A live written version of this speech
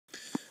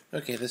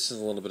Okay, this is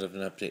a little bit of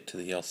an update to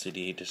the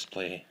LCD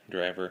display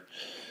driver.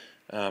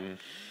 I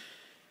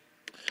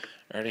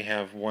already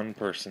have one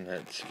person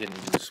that's getting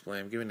the display.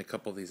 I'm giving a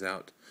couple of these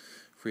out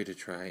for you to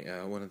try.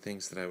 One of the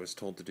things that I was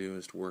told to do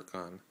is to work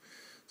on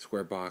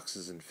square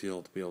boxes and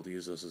fill to be able to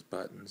use those as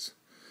buttons.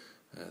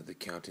 The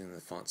counting and the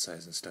font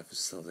size and stuff is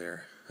still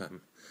there.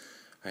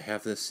 I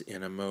have this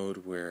in a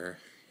mode where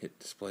it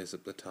displays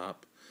up the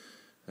top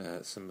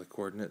some of the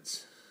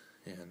coordinates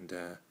and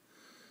the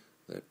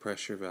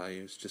pressure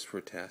values just for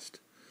a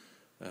test.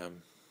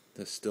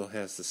 This still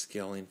has the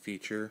scaling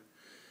feature.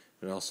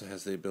 It also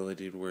has the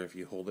ability to where if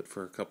you hold it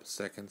for a couple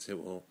seconds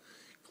it will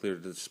clear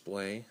the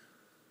display.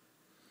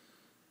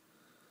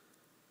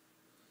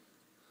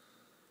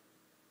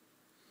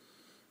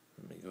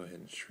 Let me go ahead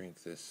and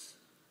shrink this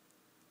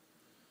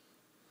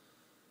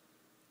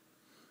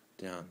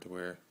down to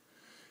where,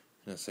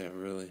 let's say, I have a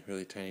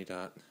really tiny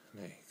dot,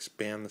 and I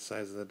expand the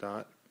size of the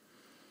dot.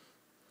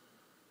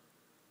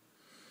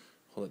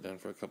 Hold it down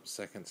for a couple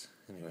seconds.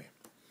 Anyway,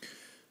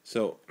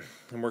 so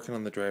I'm working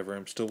on the driver.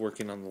 I'm still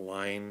working on the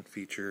line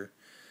feature,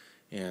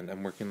 and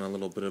I'm working on a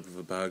little bit of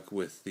a bug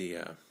with the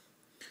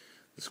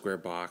square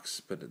box,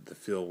 but the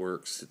fill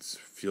works. It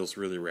feels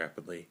really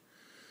rapidly.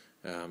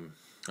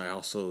 I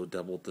also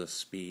doubled the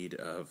speed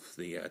of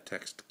the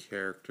text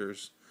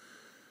characters.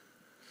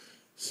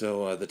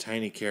 So the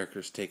tiny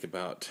characters take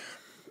about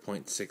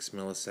 0.6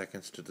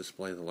 milliseconds to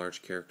display. The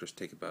large characters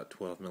take about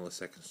 12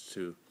 milliseconds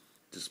to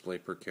display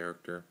per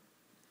character.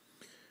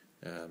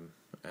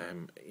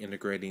 I'm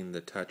integrating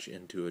the touch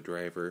into a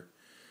driver.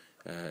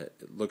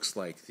 It looks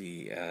like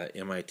the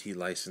MIT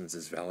license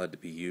is valid to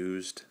be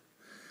used,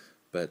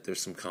 but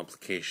there's some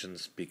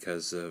complications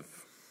because of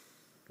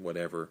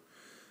whatever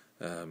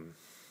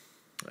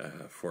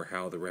for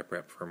how the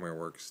reprap firmware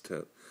works.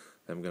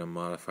 I'm going to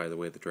modify the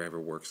way the driver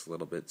works a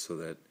little bit so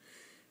that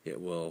it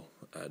will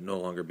no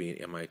longer be an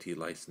MIT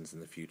license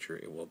in the future.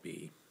 It will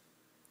be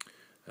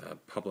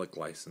public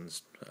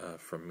licensed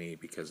from me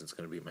because it's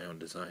going to be my own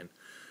design.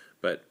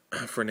 But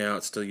for now,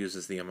 it still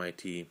uses the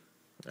MIT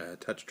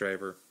touch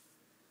driver.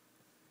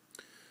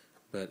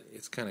 But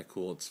it's kind of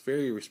cool. It's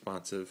very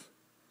responsive.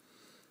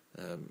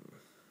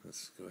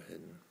 Let's go ahead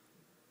and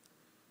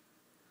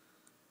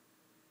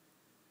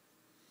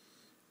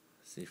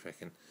see if I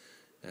can.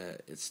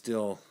 It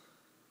still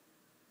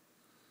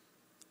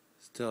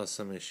has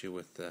some issue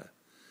with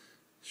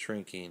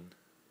shrinking,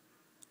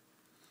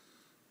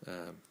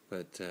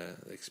 but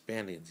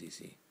expanding is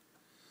easy.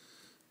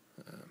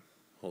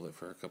 Hold it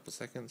for a couple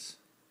seconds,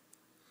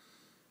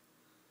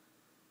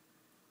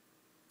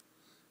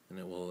 and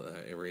it will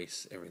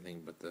erase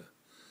everything but the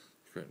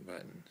current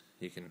button.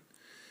 You can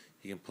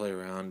play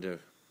around.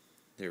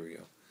 There we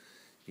go.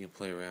 You can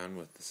play around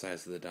with the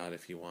size of the dot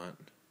if you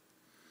want,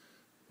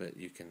 but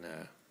you can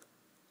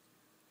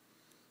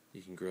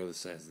grow the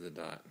size of the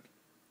dot.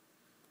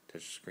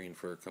 Touch the screen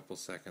for a couple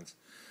seconds.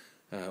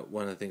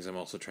 One of the things I'm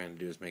also trying to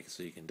do is make it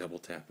so you can double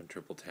tap and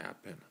triple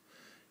tap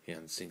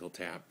and single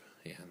tap,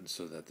 and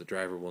so that the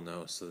driver will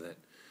know, so that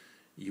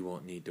you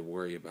won't need to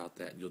worry about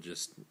that. You'll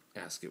just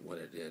ask it what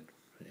it did.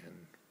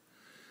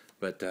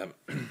 But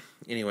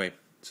anyway,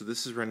 so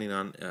this is running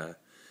on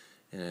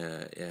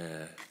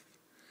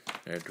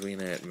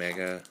Arduino at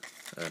Mega.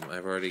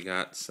 I've already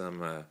got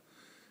some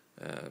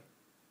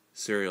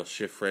serial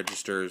shift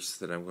registers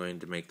that I'm going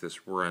to make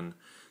this run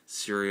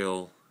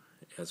serial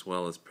as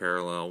well as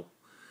parallel,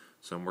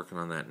 so I'm working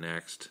on that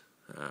next.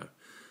 But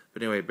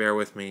anyway, bear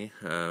with me.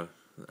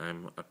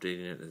 I'm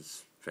updating it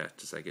as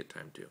fast as I get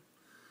time to.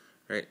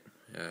 Alright,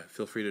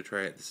 feel free to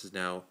try it. This is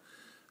now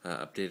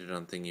updated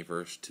on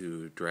Thingiverse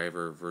to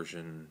driver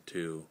version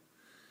 2,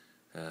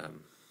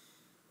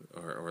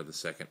 or the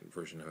second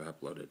version I've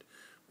uploaded,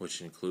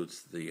 which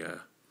includes the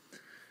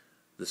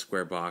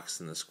square box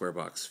and the square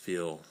box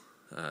feel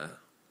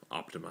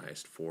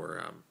optimized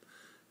for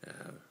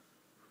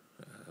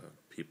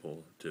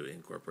people to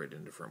incorporate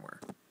into firmware.